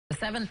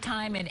7th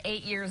time in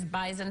 8 years,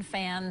 Bison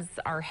fans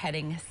are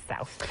heading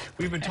south.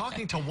 We've been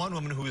talking to one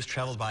woman who has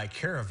traveled by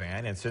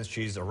caravan, and since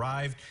she's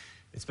arrived,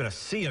 it's been a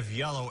sea of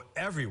yellow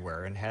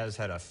everywhere and has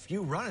had a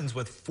few run-ins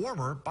with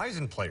former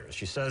Bison players.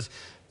 She says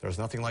there's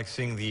nothing like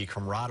seeing the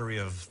camaraderie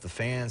of the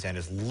fans and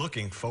is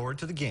looking forward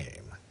to the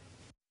game.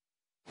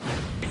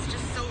 It's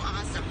just so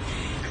awesome.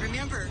 And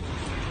remember,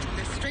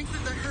 the strength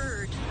of the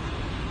herd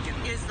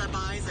is the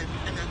bison,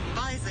 and the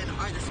bison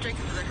are the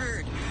strength of the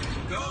herd.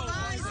 Go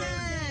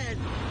Bison!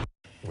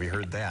 We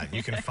heard that.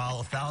 You can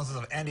follow thousands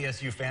of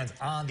NDSU fans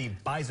on the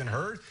Bison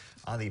herd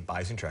on the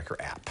Bison Tracker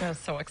app. That's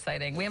so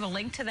exciting. We have a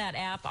link to that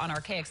app on our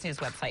KX News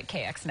website,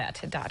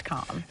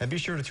 kxnet.com. And be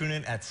sure to tune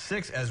in at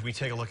 6 as we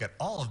take a look at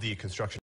all of the construction